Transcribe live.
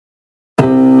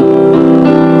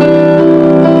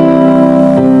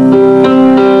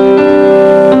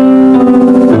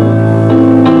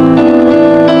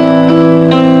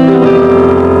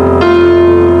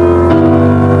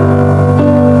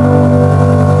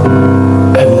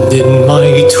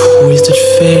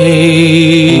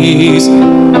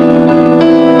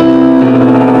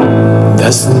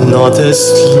the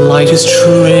slightest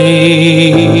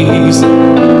trace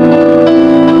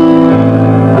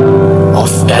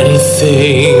of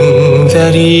anything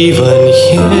that even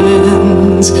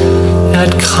hints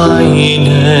at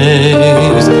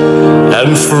kindness.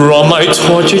 And from my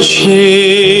tortured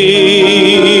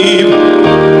shape,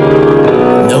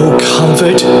 no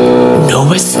comfort,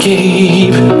 no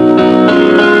escape.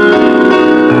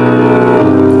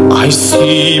 I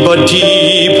see, but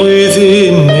deep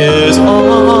within is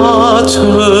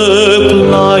utter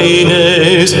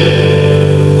blindness,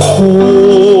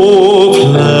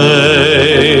 hopeless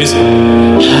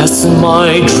as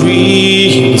my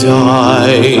dream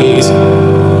dies,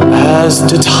 as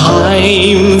the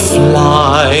time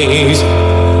flies.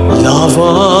 Love a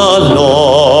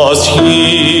lost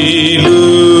illusion,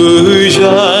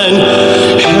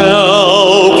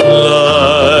 helpless,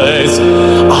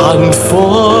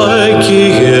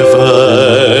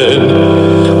 unforgiven,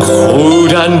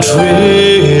 cold and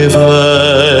driven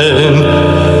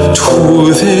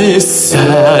to this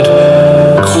sad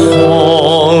conclusion.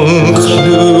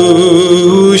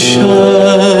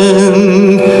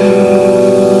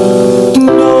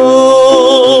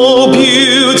 No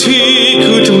beauty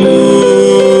could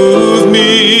move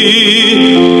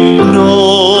me,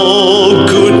 no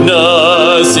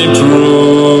goodness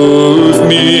improve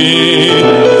me,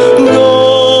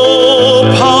 no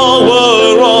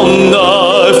power on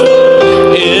earth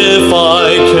if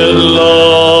I can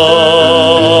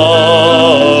love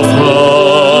her.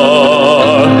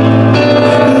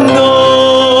 No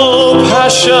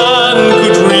passion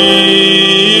could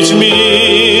reach me,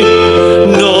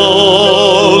 no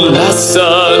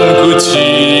lesson could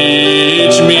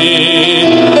teach me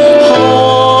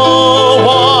how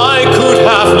I could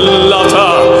have loved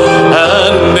her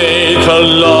and make her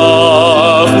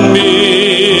love me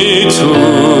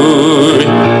too.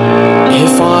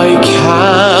 If I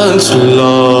can't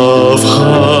love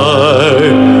her,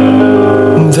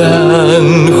 then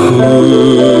who?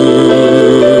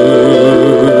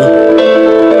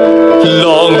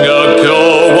 Long ago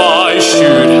I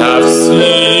should have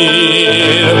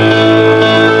seen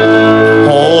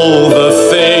all the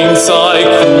things I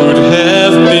could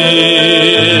have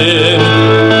been,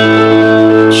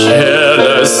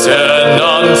 careless and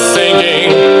unthinking.